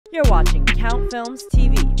watching CountFilms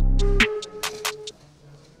TV.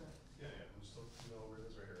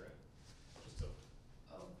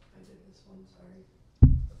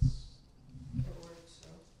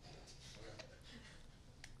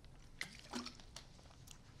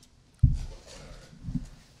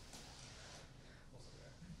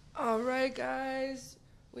 Alright guys,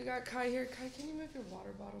 we got Kai here. Kai, can you move your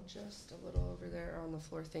water bottle just a little over there on the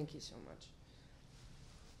floor? Thank you so much.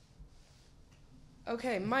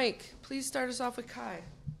 Okay, Mike, please start us off with Kai.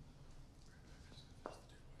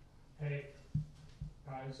 Hey,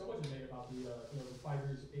 Kai, so much is made about the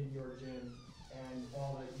fighters in your gym and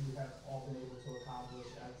all that you have all been able to accomplish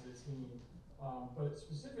as a team. But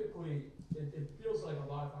specifically, it feels like a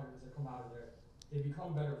lot of fighters that come out of there, they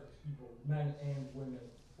become better people, men and women.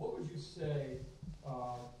 What would you say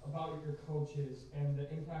about your coaches and the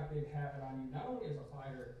impact they've had on you, not only as a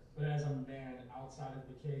fighter, but as a man outside of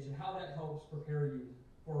the cage, and how that helps prepare you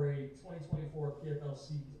for a 2024 PFL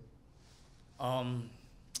season?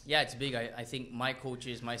 Yeah, it's big. I think my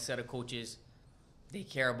coaches, my set of coaches, they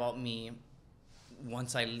care about me.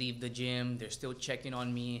 Once I leave the gym, they're still checking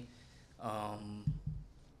on me.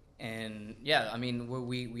 And yeah, I mean,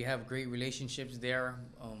 we have great relationships there.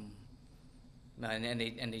 And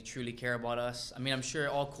they truly care about us. I mean, I'm sure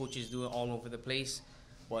all coaches do it all over the place,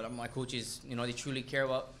 but my coaches, they truly care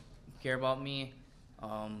about me,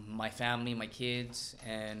 my family, my kids,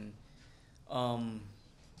 and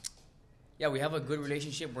yeah, we have a good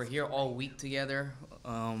relationship. We're here all week together,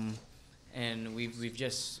 and we've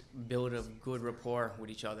just built a good rapport with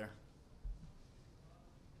each other.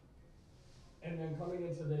 And then coming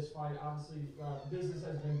into this fight, obviously, business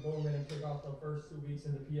has been booming and kick off the first 2 weeks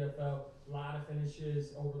in the PFL. A lot of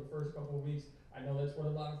finishes over the first couple of weeks. I know that's what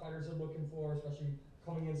a lot of fighters are looking for, especially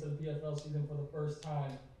coming into the PFL season for the first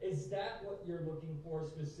time. Is that what you're looking for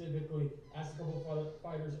specifically? Asked a couple of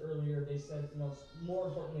fighters earlier, they said, more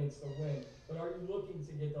importantly, it's the win. But are you looking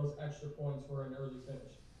to get those extra points for an early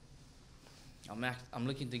finish? I'm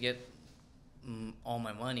looking to get all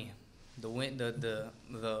my money. The win, the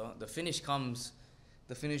finish comes.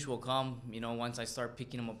 The finish will come. Once I start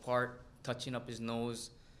picking him apart, touching up his nose,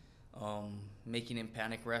 making him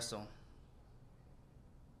panic wrestle.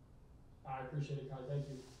 I appreciate it, Kai. Thank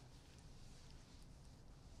you.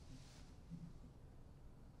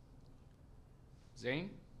 Zane?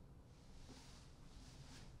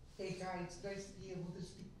 Hey Kai, it's nice to be able to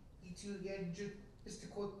speak to you again. Just a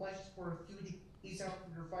quick question for a few days after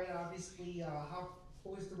your fight. Obviously,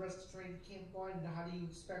 what was the rest of the training camp going, and how do you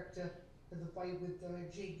expect the fight with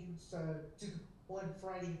Jenkins to go on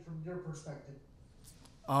Friday from your perspective?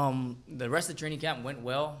 The rest of the training camp went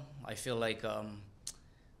well. I feel like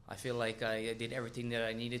I did everything that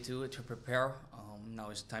I needed to prepare. Now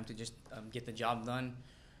it's time to just get the job done.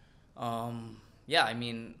 Yeah, I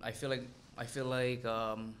mean, I feel like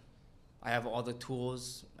I have all the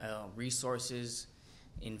tools, resources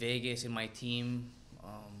in Vegas in my team.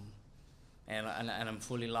 And I'm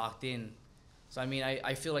fully locked in. So I mean,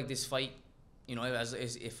 I feel like this fight,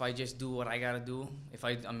 if I just do what I gotta do, if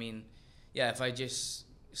I just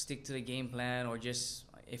stick to the game plan, or just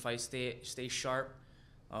if I stay sharp,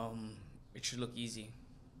 it should look easy.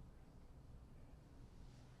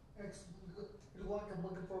 Excellent. Good luck. I'm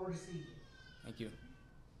looking forward to seeing you. Thank you.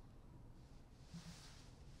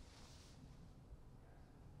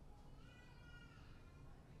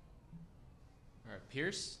 All right,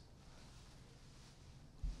 Pierce.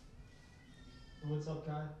 What's up,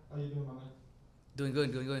 Kai? How you doing, my man? Doing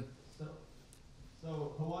good.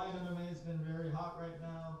 So Hawaiian MMA has been very hot right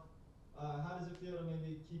now. How does it feel to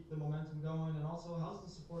maybe keep the momentum going? And also, how's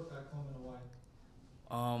the support back home in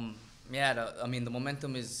Hawaii? Yeah, the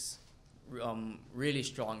momentum is really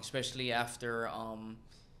strong, especially after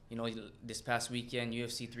this past weekend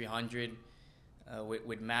UFC 300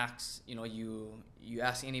 with Max. You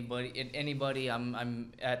ask anybody,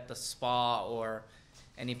 I'm at the spa or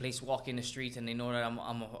any place walking the streets, and they know that I'm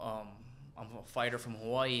a fighter from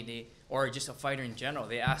Hawaii, or just a fighter in general.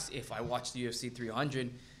 They ask if I watched the UFC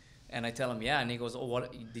 300, and I tell them yeah, and he goes, "Oh,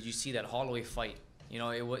 what did you see that Holloway fight?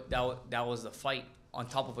 That was the fight on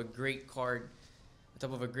top of a great card.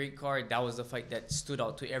 That was the fight that stood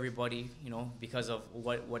out to everybody, because of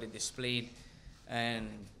what it displayed."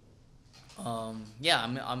 And yeah,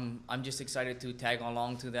 I'm just excited to tag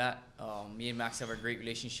along to that. Me and Max have a great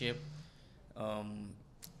relationship.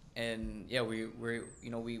 And yeah,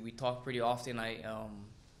 we talk pretty often.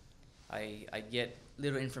 I get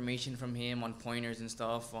little information from him on pointers and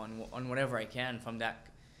stuff on whatever I can from that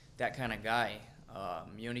kind of guy.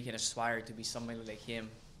 You only can aspire to be somebody like him,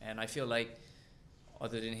 and I feel like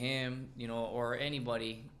other than him, or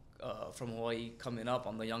anybody, from Hawaii coming up.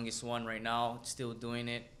 I'm the youngest one right now, still doing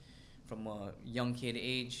it from a young kid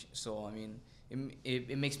age. So I mean,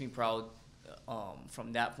 it makes me proud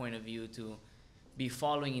from that point of view to be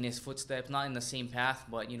following in his footsteps, not in the same path,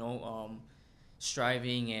 but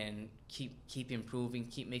striving and keep improving,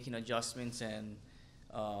 keep making adjustments, and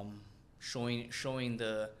showing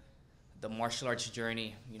the martial arts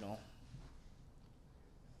journey.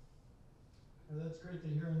 That's great to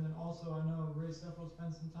hear. And then also, I know Ray Steffo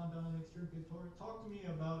spent some time down in Extreme Couture. Talk to me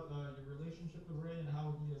about your relationship with Ray and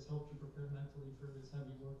how he has helped you prepare mentally for this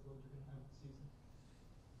heavy workload you're going to have this season.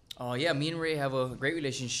 Yeah, me and Ray have a great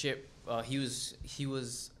relationship. He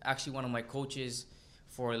was actually one of my coaches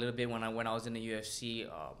for a little bit when I was in the UFC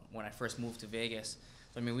when I first moved to Vegas.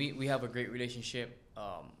 So I mean, we have a great relationship.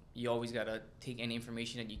 You always gotta take any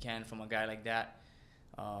information that you can from a guy like that,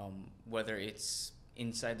 whether it's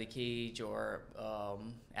inside the cage or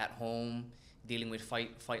at home, dealing with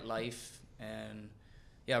fight life. And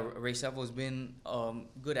yeah, Ray Steffo has been a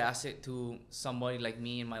good asset to somebody like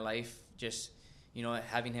me in my life. Just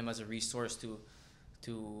having him as a resource to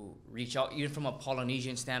reach out, even from a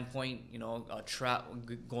Polynesian standpoint,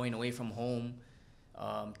 going away from home,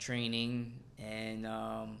 training, and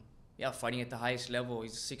fighting at the highest level.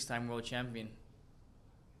 He's a 6-time world champion.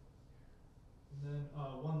 And then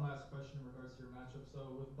one last question in regards to your matchup.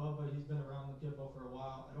 So with Bubba, he's been around the PFL for a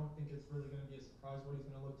while. I don't think it's really going to be a surprise what he's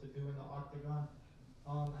going to look to do in the octagon.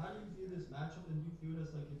 How do you view this matchup, and do you view it as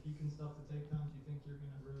like if you can stuff the takedown, do you think you're going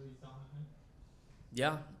to really dominate?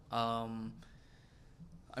 Yeah.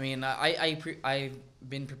 I mean, I've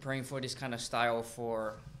been preparing for this kind of style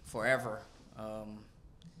for forever. I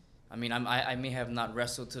mean, I may have not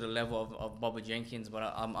wrestled to the level of Bubba Jenkins, but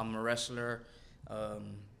I'm a wrestler,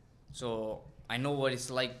 so I know what it's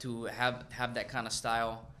like to have that kind of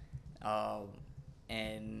style,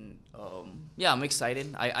 and I'm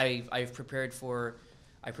excited. I've prepared for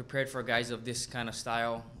guys of this kind of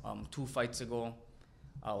style. 2 fights ago,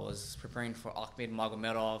 I was preparing for Ahmed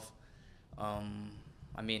Magomedov. I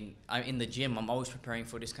mean, I'm in the gym. I'm always preparing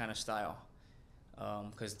for this kind of style.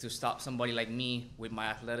 Because to stop somebody like me with my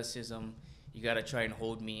athleticism, you gotta try and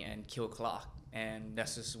hold me and kill clock, and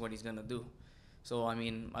that's just what he's gonna do. So I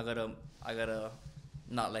mean, I gotta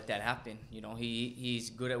not let that happen.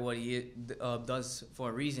 He's good at what he does for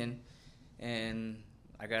a reason, and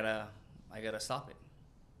I gotta stop it.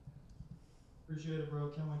 Appreciate it, bro.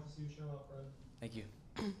 Can't wait to see you show up, bro. Thank you.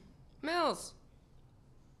 Mills.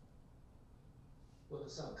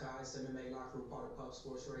 What's up, Kai? It's MMA Locker Room, part of Pub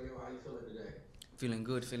Sports Radio. How you feeling today? Feeling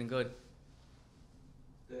good.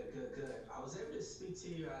 Good. I was able to speak to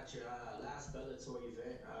you at your last Bellator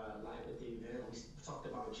event, live at the event. We talked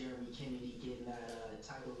about Jeremy Kennedy getting that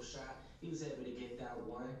title shot. He was able to get that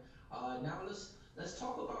one. Now let's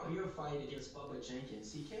talk about your fight against Bubba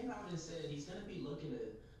Jenkins. He came out and said he's going to be looking to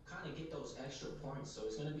kind of get those extra points, so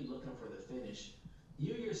he's going to be looking for the finish.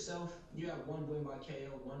 You yourself, you have 1 win by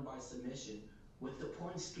KO, 1 by submission. With the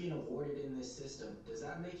points being awarded in this system, does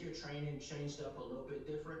that make your training changed up a little bit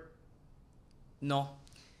different? No.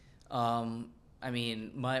 I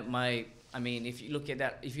mean, if you look at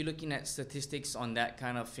that, if you're looking at statistics on that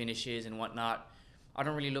kind of finishes and whatnot, I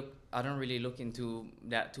don't really look into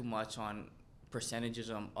that too much on percentages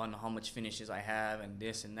on how much finishes I have and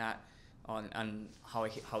this and that, on how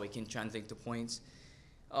it can translate to points.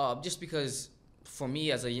 Just because for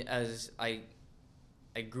me, as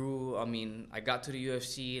I grew. I mean, I got to the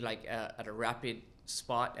UFC like at a rapid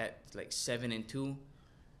spot at like 7-2.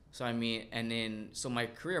 So I mean, and then so my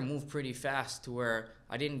career moved pretty fast to where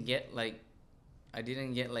I didn't get like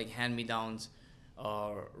hand-me-downs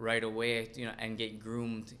right away, and get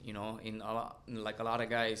groomed, in like a lot of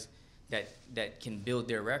guys that can build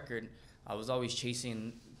their record. I was always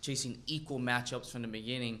chasing equal matchups from the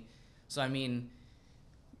beginning. So I mean,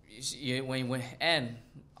 and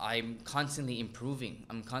I'm constantly improving.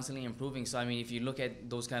 So I mean, if you look at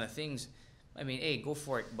those kind of things, I mean, hey, go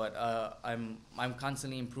for it. But I'm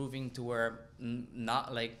constantly improving to where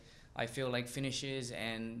not like I feel like finishes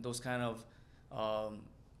and those kind of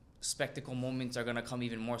spectacle moments are gonna come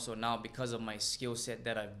even more so now because of my skill set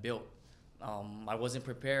that I've built. I wasn't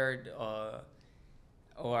prepared, or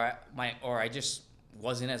I just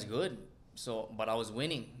wasn't as good. So, but I was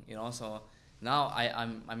winning, So now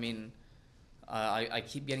I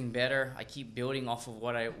keep getting better. I keep building off of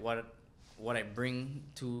what I bring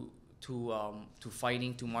to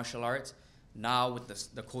fighting, to martial arts. Now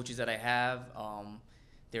with the coaches that I have,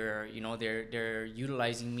 they're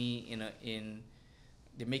utilizing me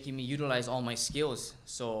they're making me utilize all my skills.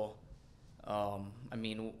 So I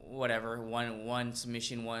mean, whatever, one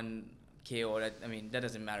submission, 1 KO, that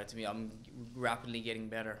doesn't matter to me. I'm rapidly getting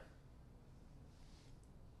better.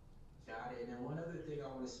 And then one other thing I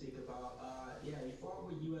want to speak about, yeah, he fought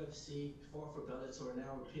with UFC, fought for Bellator,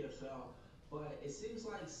 now with PFL. But it seems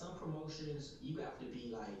like some promotions, you have to be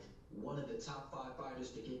like one of the top 5 fighters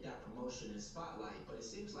to get that promotion and spotlight. But it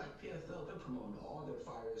seems like PFL been promoting all their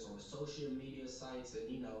fighters on the social media sites, and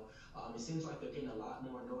it seems like they're getting a lot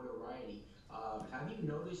more notoriety. Have you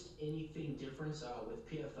noticed anything different with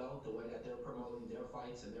PFL, the way that they're promoting their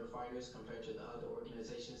fights and their fighters compared to the other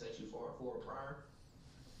organizations that you fought for prior?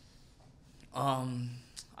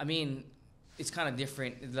 I mean, it's kind of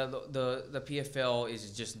different. The PFL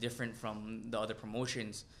is just different from the other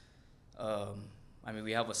promotions. I mean,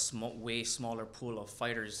 we have a way smaller pool of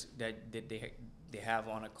fighters that they have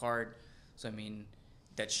on a card. So I mean,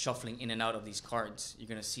 that's shuffling in and out of these cards. You're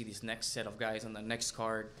gonna see this next set of guys on the next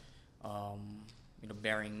card,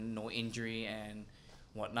 bearing no injury and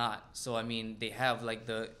whatnot. So I mean, they have like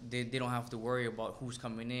they don't have to worry about who's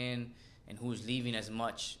coming in and who's leaving as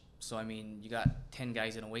much. So I mean, you got 10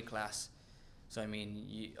 guys in a weight class. So I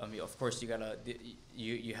mean, of course you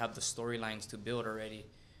have the storylines to build already,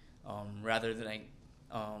 rather than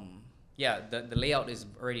the layout is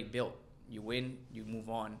already built. You win, you move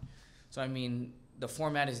on. So I mean, the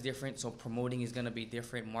format is different. So promoting is gonna be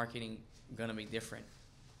different, marketing gonna be different.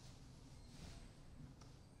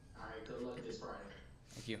 All right, good luck this Friday.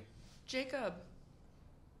 Thank you. Jacob.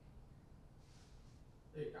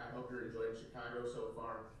 Hey, I hope you're enjoying Chicago so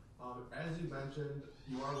far. As you mentioned,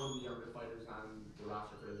 you are one of the younger fighters on the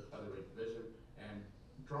roster for the featherweight division, and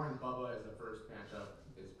drawing Bubba as the first matchup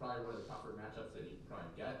is probably one of the tougher matchups that you can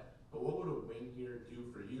probably get. But what would a win here do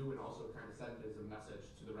for you, and also kind of send as a message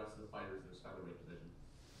to the rest of the fighters in this featherweight division?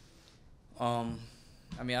 I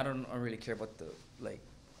mean, I don't really care about the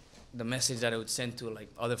message that it would send to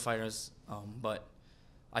like other fighters, but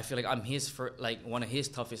I feel like I'm one of his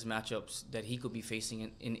toughest matchups that he could be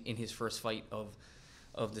facing in his first fight of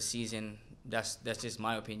the season. That's just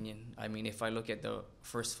my opinion. I mean, if I look at the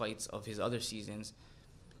first fights of his other seasons,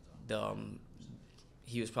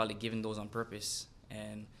 he was probably given those on purpose,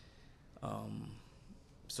 and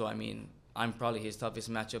so I mean, I'm probably his toughest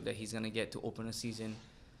matchup that he's gonna get to open a season.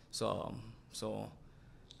 So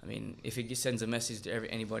I mean, if it just sends a message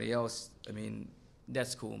to anybody else, I mean,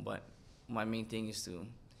 that's cool. But my main thing is to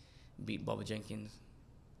beat Bubba Jenkins.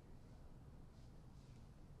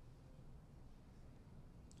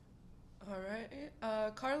 All right.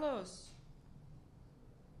 Carlos.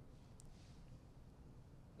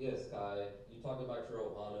 Yes, Kai. You talked about your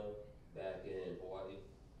Ohana back in Hawaii,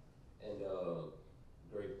 and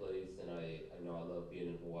great place. And I know I love being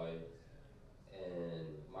in Hawaii, and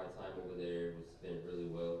my time over there was spent really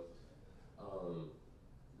well.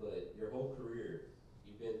 But your whole career,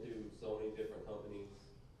 you've been through so many different companies,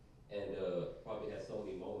 and probably had so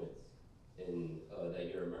many moments in that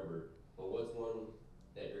you remember. But what's one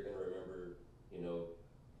that you're gonna remember,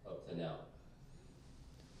 up to now?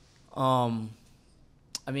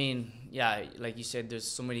 I mean, yeah, like you said, there's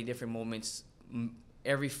so many different moments.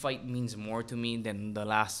 Every fight means more to me than the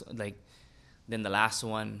last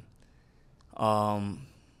one.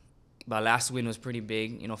 But last win was pretty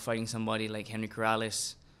big, fighting somebody like Henry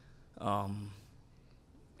Corrales,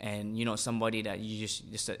 and somebody that you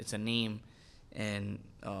just it's a name, and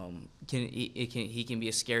he can be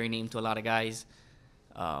a scary name to a lot of guys.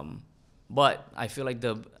 But I feel like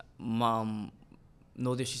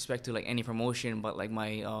no disrespect to like any promotion, but like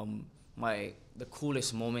the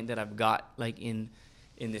coolest moment that I've got like in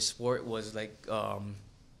this sport was like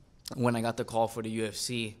when I got the call for the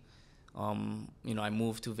UFC. I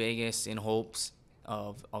moved to Vegas in hopes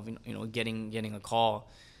of getting a call,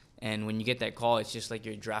 and when you get that call, it's just like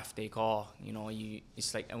your draft day call.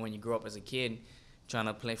 It's like when you grow up as a kid trying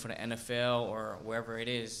to play for the NFL or wherever it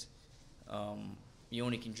is. You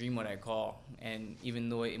only can dream of that call, and even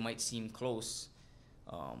though it might seem close,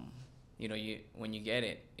 when you get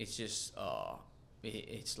it, it's just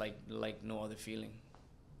it's like no other feeling.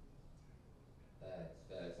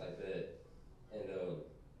 Facts, I bet. And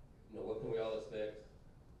what can we all expect,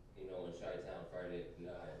 in Chi-Town Friday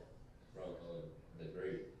night from the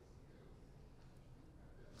great?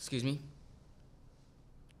 Excuse me?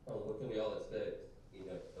 What can we all expect,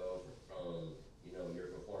 from your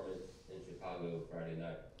performance in Chicago Friday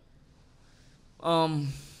night?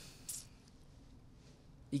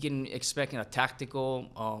 You can expect a tactical,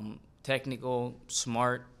 technical,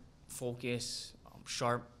 smart, focus,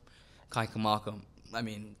 sharp Kai Kamaka. I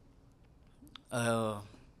mean,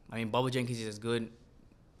 Bubba Jenkins is as good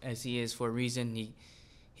as he is for a reason.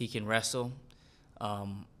 He can wrestle,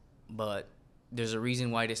 but there's a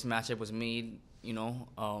reason why this matchup was made,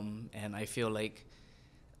 and I feel like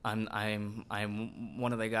I'm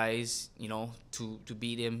one of the guys, you know, to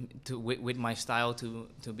beat him with my style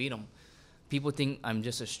to beat him. People think I'm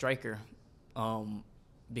just a striker,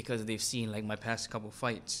 because they've seen like my past couple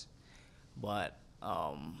fights, but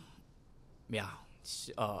yeah,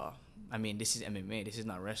 I mean, this is MMA. This is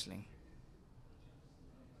not wrestling.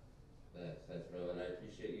 That's bro, and I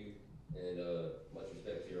appreciate you, and much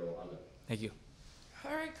respect to your Ohana. Thank you.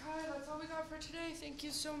 All right, Kai, that's all we got for today. Thank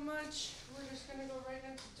you so much. We're just gonna go right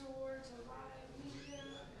next door to live media.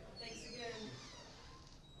 Thanks again.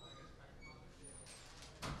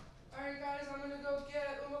 All right, guys, I'm gonna go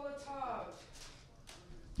get Umalatov.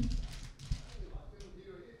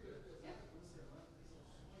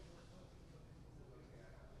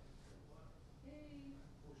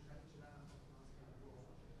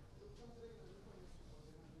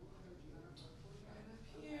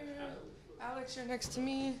 Alex, you're next to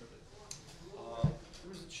me.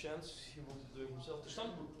 There's a chance he will do himself. Też sam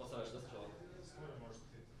był w masaż, that's all.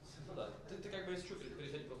 No tak, tak jakby jest czuł,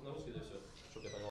 kiedy się po prostu